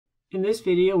In this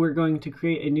video, we're going to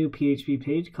create a new PHP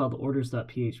page called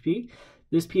orders.php.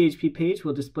 This PHP page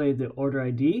will display the order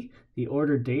ID, the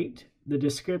order date, the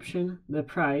description, the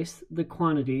price, the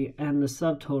quantity, and the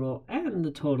subtotal and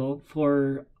the total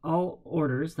for all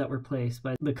orders that were placed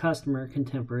by the customer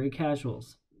Contemporary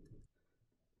Casuals.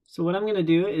 So what I'm going to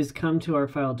do is come to our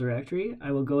file directory.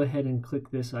 I will go ahead and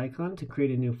click this icon to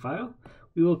create a new file.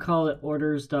 We will call it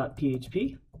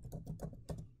orders.php.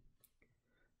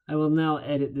 I will now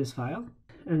edit this file.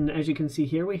 And as you can see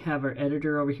here, we have our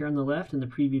editor over here on the left and the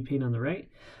preview pane on the right.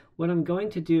 What I'm going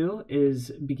to do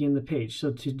is begin the page.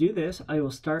 So to do this, I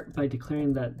will start by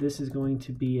declaring that this is going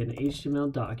to be an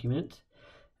HTML document.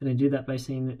 And I do that by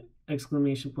saying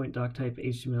 !doc_type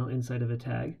HTML inside of a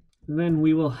tag. And then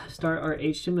we will start our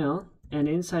HTML, and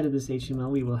inside of this HTML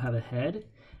we will have a head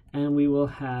and we will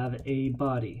have a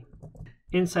body.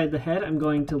 Inside the head, I'm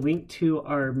going to link to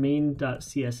our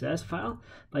main.css file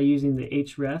by using the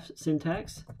href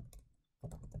syntax.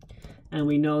 And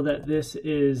we know that this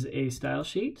is a style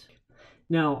sheet.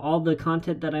 Now, all the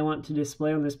content that I want to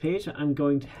display on this page, I'm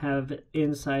going to have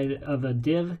inside of a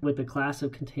div with the class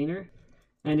of container.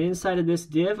 And inside of this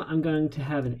div, I'm going to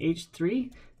have an h3.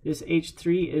 This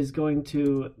h3 is going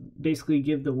to basically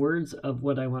give the words of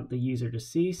what I want the user to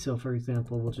see. So for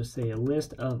example, we'll just say a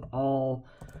list of all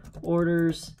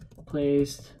orders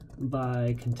placed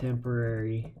by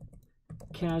Contemporary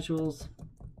Casuals.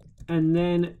 And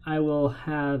then I will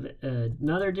have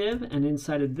another div, and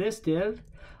inside of this div,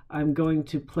 I'm going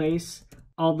to place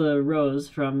all the rows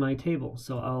from my table.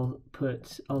 So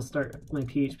I'll start my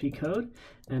PHP code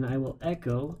and I will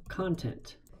echo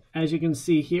content. As you can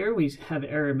see here, we have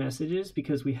error messages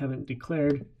because we haven't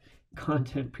declared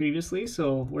content previously.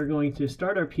 So we're going to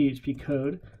start our PHP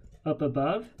code up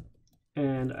above,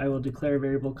 and I will declare a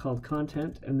variable called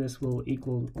content, and this will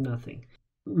equal nothing.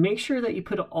 Make sure that you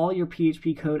put all your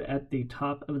PHP code at the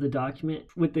top of the document,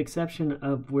 with the exception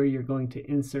of where you're going to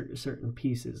insert certain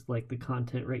pieces, like the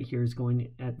content right here is going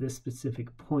at this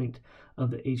specific point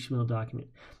of the HTML document.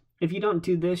 If you don't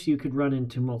do this, you could run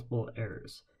into multiple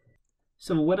errors.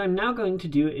 So what I'm now going to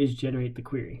do is generate the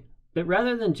query. But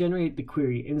rather than generate the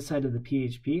query inside of the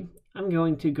PHP, I'm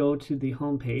going to go to the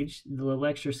home page, the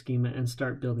lecture schema, and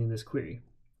start building this query.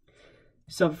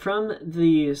 So from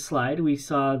the slide, we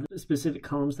saw the specific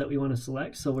columns that we want to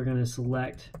select. So we're going to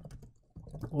select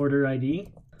order ID,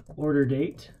 order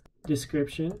date,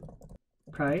 description,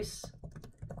 price,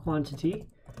 quantity,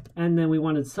 and then we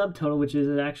wanted subtotal, which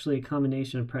is actually a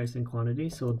combination of price and quantity.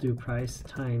 So we'll do price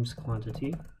times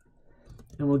quantity.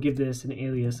 And we'll give this an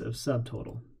alias of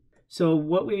subtotal. So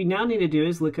what we now need to do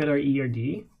is look at our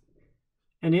ERD.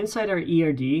 And inside our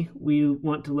ERD, we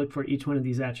want to look for each one of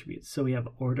these attributes. So we have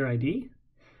order ID,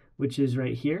 which is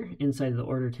right here inside of the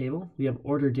order table. We have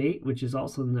order date, which is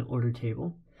also in the order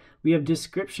table. We have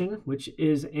description, which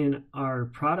is in our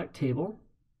product table.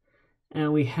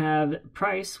 And we have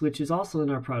price, which is also in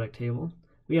our product table.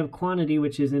 We have quantity,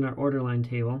 which is in our order line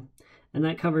table. And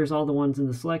that covers all the ones in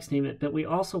the select statement, but we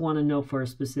also want to know for a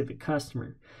specific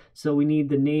customer. So we need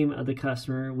the name of the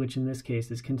customer, which in this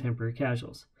case is Contemporary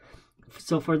Casuals.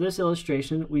 So for this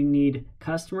illustration, we need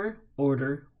customer,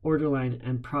 order, order line,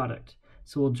 and product.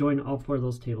 So we'll join all four of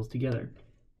those tables together.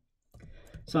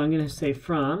 So I'm going to say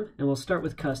from, and we'll start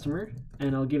with customer,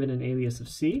 and I'll give it an alias of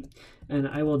C. And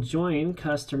I will join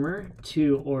customer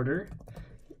to order.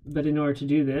 But in order to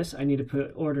do this, I need to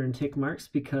put order in tick marks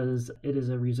because it is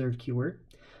a reserved keyword.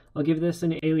 I'll give this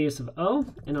an alias of O,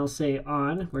 and I'll say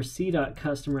on, where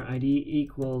c.customerID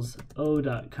equals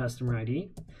o.customerID.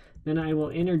 Then I will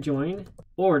interjoin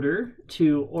order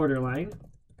to order line,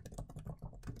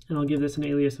 and I'll give this an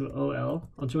alias of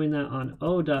OL. I'll join that on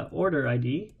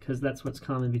o.orderID, because that's what's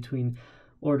common between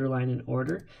order line and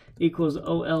order, equals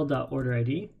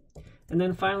ol.orderID. And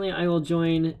then finally, I will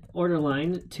join order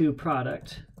line to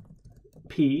product,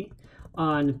 P,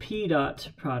 on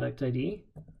p.productID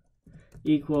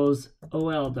equals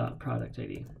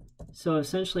ol.productID. So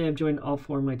essentially, I've joined all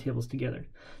four of my tables together.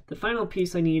 The final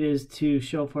piece I need is to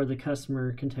show for the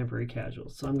customer Contemporary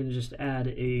Casuals. So I'm going to just add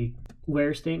a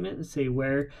where statement and say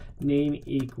where name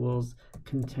equals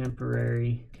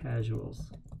Contemporary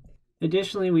Casuals.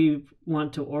 Additionally, we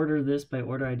want to order this by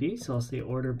order ID. So I'll say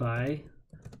order by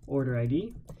order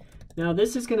ID. Now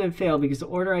this is going to fail because the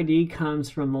order ID comes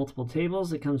from multiple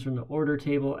tables. It comes from the order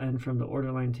table and from the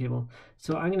order line table.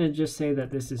 So I'm going to just say that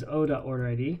this is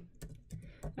o.orderID.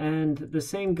 And the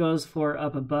same goes for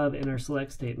up above in our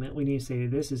select statement. We need to say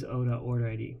this is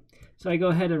o.orderID. So I go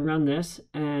ahead and run this,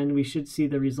 and we should see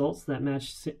the results that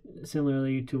match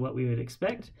similarly to what we would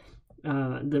expect.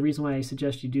 The reason why I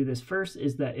suggest you do this first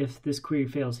is that if this query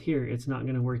fails here, it's not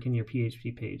going to work in your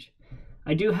PHP page.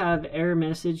 I do have error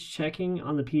message checking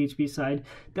on the PHP side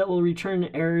that will return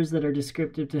errors that are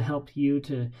descriptive to help you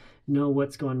to know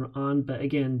what's going on. But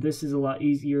again, this is a lot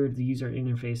easier. The user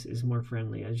interface is more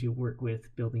friendly as you work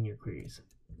with building your queries.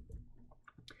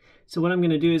 So what I'm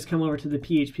going to do is come over to the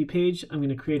PHP page. I'm going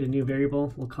to create a new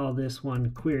variable. We'll call this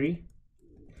one query.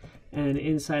 And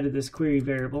inside of this query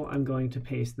variable, I'm going to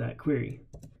paste that query.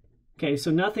 Okay,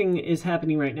 so nothing is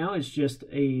happening right now. It's just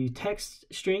a text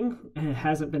string. It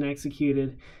hasn't been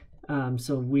executed.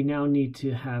 So we now need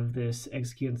to have this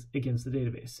execute against the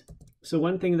database. So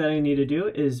one thing that I need to do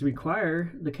is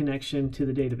require the connection to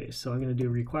the database. So I'm going to do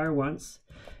require once.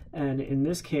 And in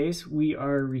this case, we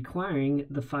are requiring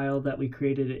the file that we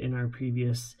created in our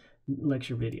previous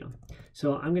lecture video.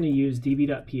 So I'm going to use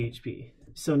db.php.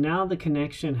 So now the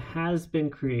connection has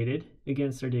been created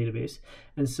against our database.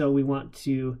 And so we want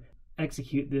to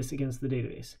execute this against the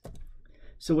database.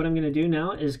 So what I'm going to do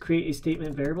now is create a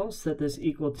statement variable, set this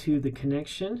equal to the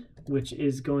connection, which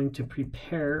is going to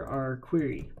prepare our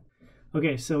query.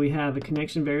 Okay, so we have a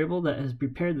connection variable that has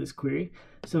prepared this query.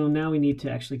 So now we need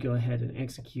to actually go ahead and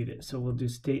execute it. So we'll do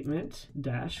statement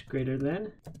dash greater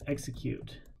than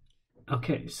execute.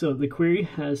 Okay, so the query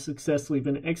has successfully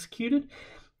been executed.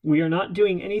 We are not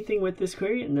doing anything with this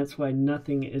query, and that's why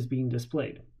nothing is being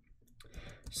displayed.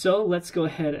 So let's go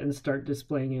ahead and start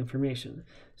displaying information.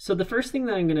 So the first thing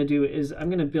that I'm going to do is I'm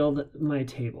going to build my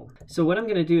table. So what I'm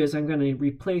going to do is I'm going to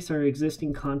replace our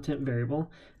existing content variable.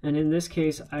 And in this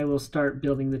case, I will start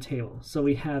building the table. So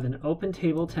we have an open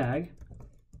table tag,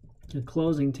 a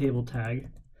closing table tag.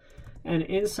 And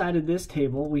inside of this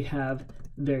table, we have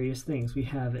various things. We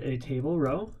have a table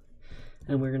row,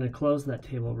 and we're going to close that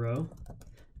table row.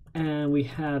 And we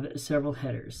have several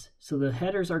headers. So the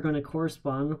headers are going to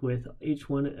correspond with each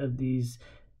one of these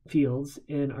fields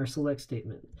in our select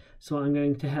statement. So I'm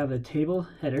going to have a table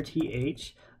header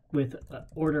th with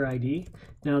order ID.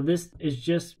 Now this is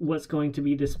just what's going to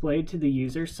be displayed to the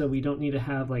user, so we don't need to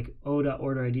have like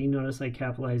o.orderID. Notice I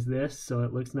capitalized this so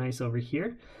it looks nice over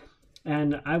here.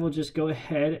 And I will just go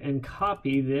ahead and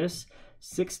copy this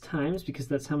 6 times because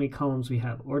that's how many columns we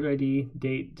have: order ID,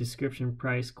 date, description,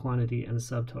 price, quantity, and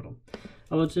subtotal.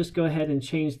 I will just go ahead and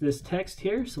change this text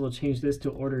here. So we'll change this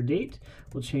to order date.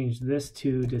 We'll change this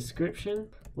to description.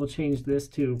 We'll change this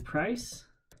to price.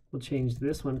 We'll change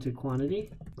this one to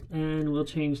quantity. And we'll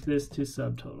change this to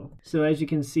subtotal. So as you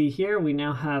can see here, we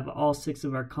now have all 6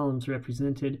 of our columns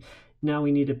represented. Now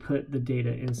we need to put the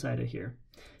data inside of here.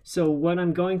 So what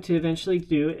I'm going to eventually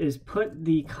do is put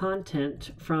the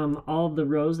content from all of the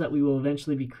rows that we will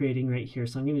eventually be creating right here.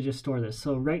 So I'm going to just store this.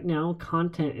 So right now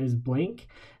content is blank,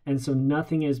 and so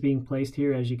nothing is being placed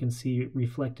here, as you can see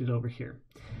reflected over here.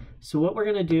 So what we're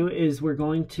going to do is we're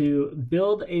going to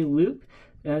build a loop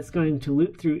that's going to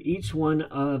loop through each one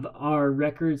of our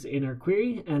records in our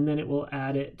query, and then it will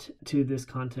add it to this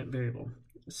content variable.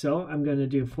 So I'm going to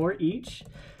do for each.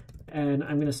 And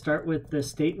I'm going to start with the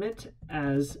statement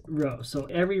as row. So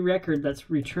every record that's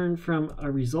returned from a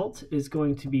result is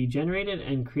going to be generated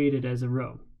and created as a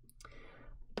row.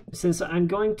 Since I'm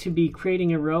going to be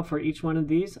creating a row for each one of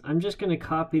these, I'm just going to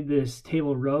copy this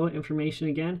table row information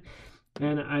again,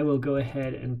 and I will go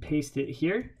ahead and paste it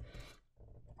here.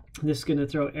 This is going to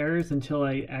throw errors until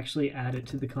I actually add it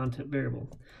to the content variable.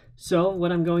 So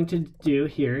what I'm going to do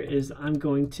here is I'm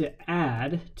going to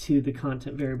add to the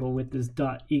content variable with this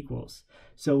dot equals.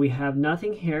 So we have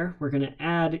nothing here. We're going to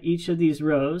add each of these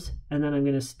rows, and then I'm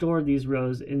going to store these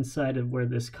rows inside of where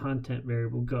this content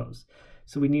variable goes.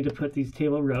 So we need to put these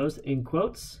table rows in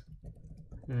quotes,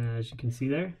 as you can see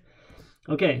there.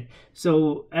 Okay,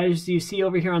 so as you see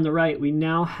over here on the right, we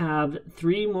now have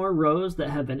 3 more rows that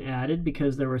have been added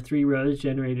because there were 3 rows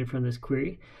generated from this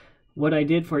query. What I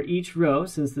did for each row,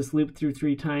 since this looped through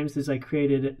 3 times, is I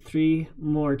created 3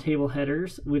 more table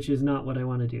headers, which is not what I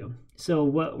want to do. So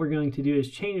what we're going to do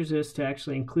is change this to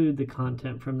actually include the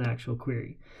content from the actual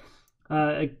query.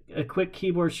 A quick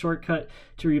keyboard shortcut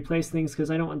to replace things,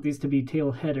 because I don't want these to be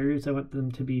table headers, I want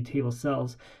them to be table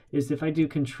cells, is if I do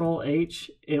Control H,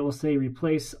 it will say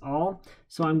replace all.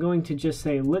 So I'm going to just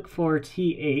say look for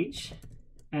TH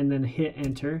and then hit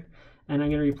enter, and I'm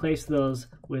going to replace those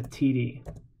with TD.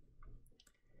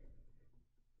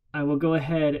 I will go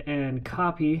ahead and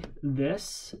copy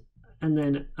this and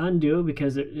then undo,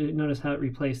 because notice how it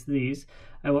replaced these.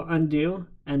 I will undo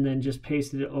and then just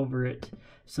paste it over it.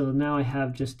 So now I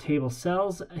have just table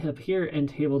cells up here and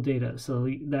table data. So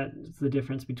that's the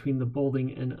difference between the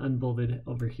bolding and unbolded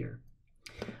over here.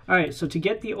 All right, so to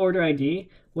get the order ID,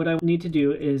 what I need to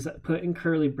do is put in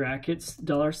curly brackets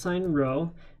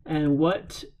 $row, and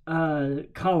what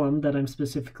column that I'm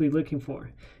specifically looking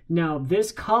for. Now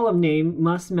this column name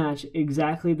must match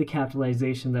exactly the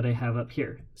capitalization that I have up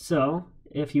here. So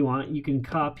if you want, you can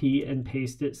copy and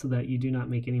paste it so that you do not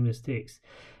make any mistakes.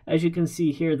 As you can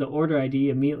see here, the order ID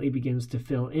immediately begins to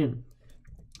fill in.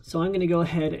 So I'm going to go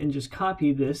ahead and just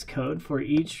copy this code for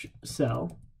each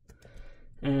cell,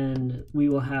 and we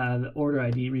will have order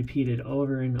ID repeated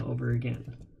over and over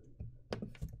again.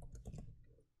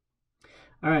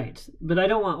 All right, but I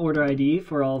don't want order ID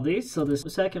for all of these, so this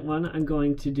second one I'm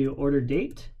going to do order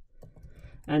date,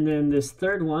 and then this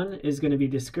third one is going to be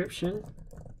description.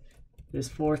 This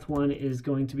fourth one is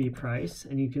going to be price,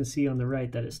 and you can see on the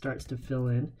right that it starts to fill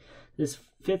in. This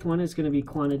fifth one is going to be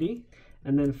quantity,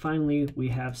 and then finally we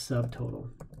have subtotal.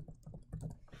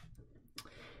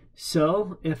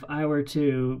 So if I were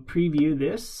to preview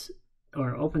this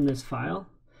or open this file,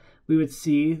 we would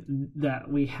see that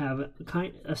we have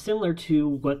similar to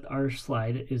what our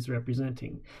slide is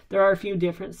representing. There are a few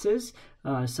differences,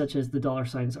 such as the dollar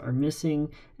signs are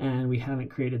missing and we haven't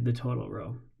created the total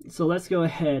row. So let's go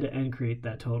ahead and create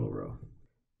that total row.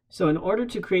 So in order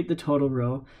to create the total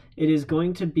row, it is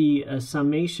going to be a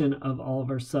summation of all of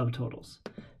our subtotals.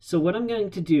 So what I'm going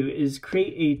to do is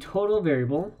create a total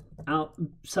variable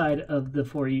outside of the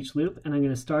for each loop, and I'm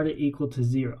going to start it equal to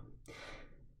 0.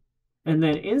 And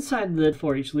then inside the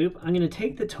for each loop, I'm going to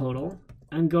take the total.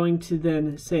 I'm going to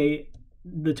then say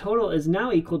the total is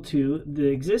now equal to the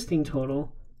existing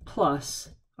total plus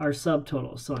our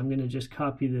subtotal. So I'm going to just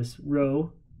copy this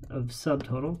row of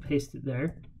subtotal, paste it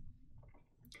there.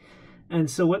 And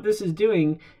so what this is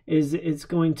doing is it's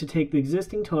going to take the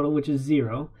existing total, which is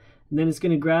 0, and then it's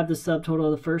going to grab the subtotal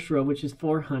of the first row, which is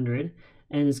 400,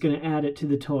 and it's going to add it to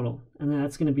the total, and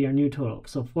that's going to be our new total,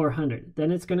 so 400.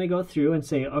 Then it's going to go through and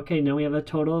say, okay, now we have a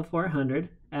total of 400,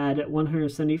 add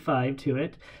 175 to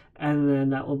it, and then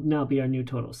that will now be our new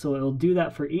total. So it'll do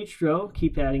that for each row,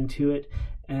 keep adding to it,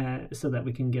 so that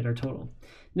we can get our total.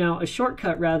 Now a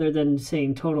shortcut rather than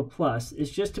saying total plus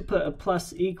is just to put a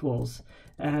plus equals,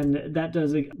 and that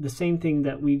does the same thing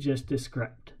that we just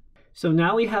described. So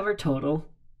now we have our total.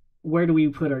 Where do we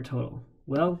put our total?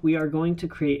 Well, we are going to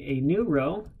create a new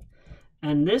row,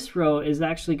 and this row is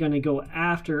actually going to go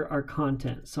after our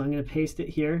content. So I'm going to paste it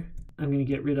here. I'm going to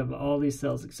get rid of all these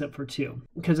cells except for 2.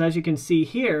 Because as you can see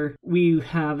here, we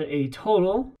have a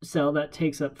total cell that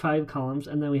takes up 5 columns,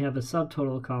 and then we have a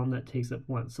subtotal column that takes up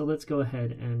 1. So let's go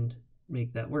ahead and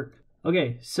make that work.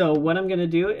 Okay, so what I'm going to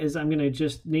do is I'm going to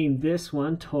just name this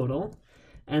one total,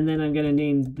 and then I'm going to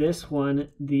name this one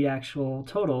the actual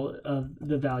total of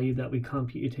the value that we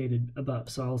computed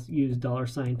above. So I'll use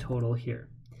 $total here.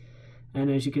 And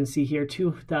as you can see here,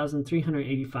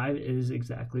 2,385 is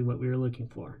exactly what we were looking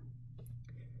for.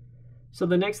 So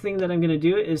the next thing that I'm going to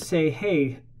do is say,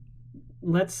 hey,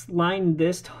 let's line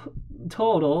this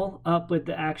total up with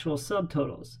the actual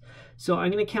subtotals. So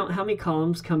I'm going to count how many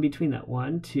columns come between that.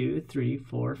 1, 2, 3,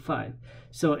 4, 5.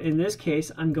 So in this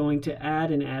case, I'm going to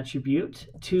add an attribute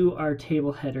to our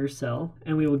table header cell,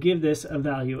 and we will give this a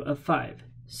value of 5.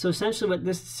 So essentially what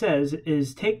this says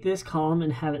is take this column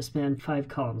and have it span 5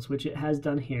 columns, which it has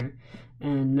done here,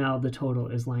 and now the total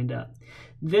is lined up.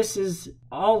 This is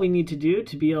all we need to do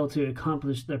to be able to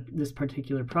accomplish this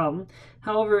particular problem.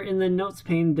 However, in the notes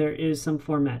pane, there is some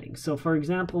formatting. So for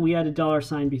example, we had a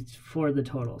 $sign before the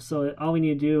total. So all we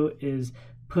need to do is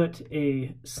put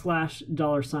a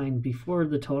 $sign before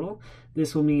the total.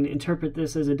 This will mean interpret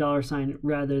this as a $sign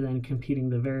rather than computing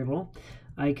the variable.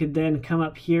 I could then come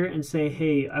up here and say,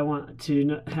 hey, I want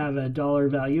to have a dollar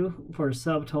value for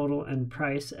subtotal and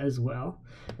price as well.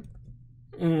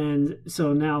 And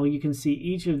so now you can see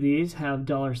each of these have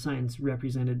 $signs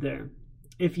represented there.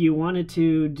 If you wanted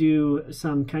to do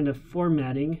some kind of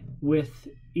formatting with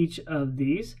each of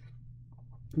these,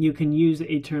 you can use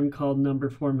a term called number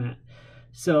format.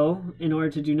 So in order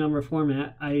to do number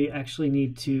format, I actually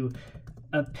need to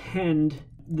append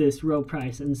this row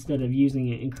price instead of using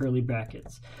it in curly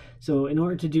brackets. So in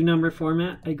order to do number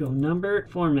format, I go number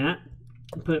format,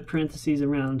 put parentheses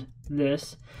around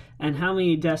this, and how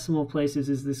many decimal places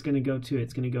is this going to go to?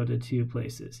 It's going to go to 2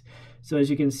 places. So as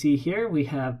you can see here, we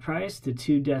have price to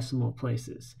 2 decimal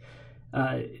places.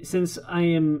 Since I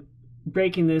am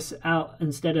breaking this out,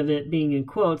 instead of it being in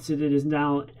quotes, it is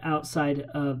now outside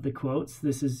of the quotes.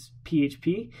 This is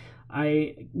PHP.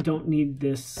 I don't need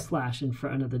this slash in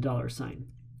front of the $sign.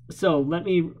 So let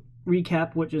me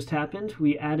recap what just happened.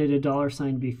 We added a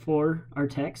 $sign before our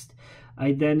text.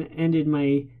 I then ended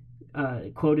my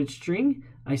quoted string.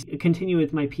 I continue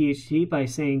with my PHP by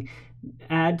saying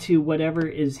add to whatever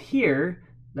is here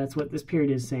That's what this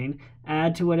period is saying.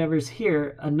 Add to whatever's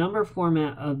here a number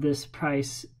format of this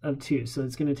price of 2. So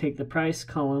it's going to take the price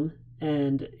column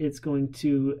and it's going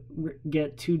to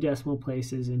get 2 decimal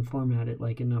places and format it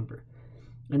like a number.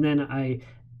 And then I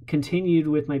continued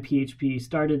with my PHP,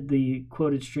 started the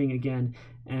quoted string again,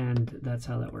 and that's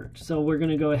how that worked. So we're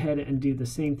going to go ahead and do the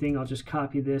same thing. I'll just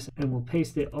copy this and we'll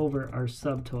paste it over our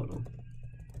subtotal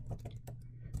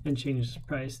and change the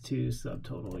price to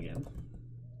subtotal again.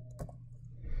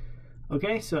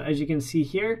 Okay, so as you can see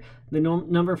here, the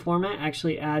number format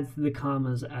actually adds the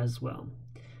commas as well.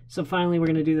 So finally, we're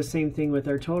going to do the same thing with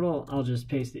our total. I'll just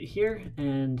paste it here,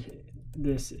 and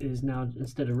this is now,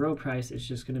 instead of row price, it's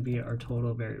just going to be our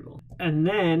total variable. And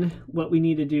then what we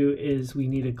need to do is we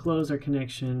need to close our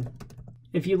connection.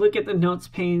 If you look at the notes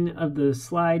pane of the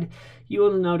slide, you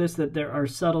will notice that there are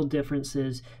subtle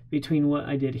differences between what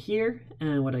I did here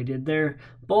and what I did there.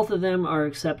 Both of them are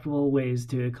acceptable ways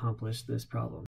to accomplish this problem.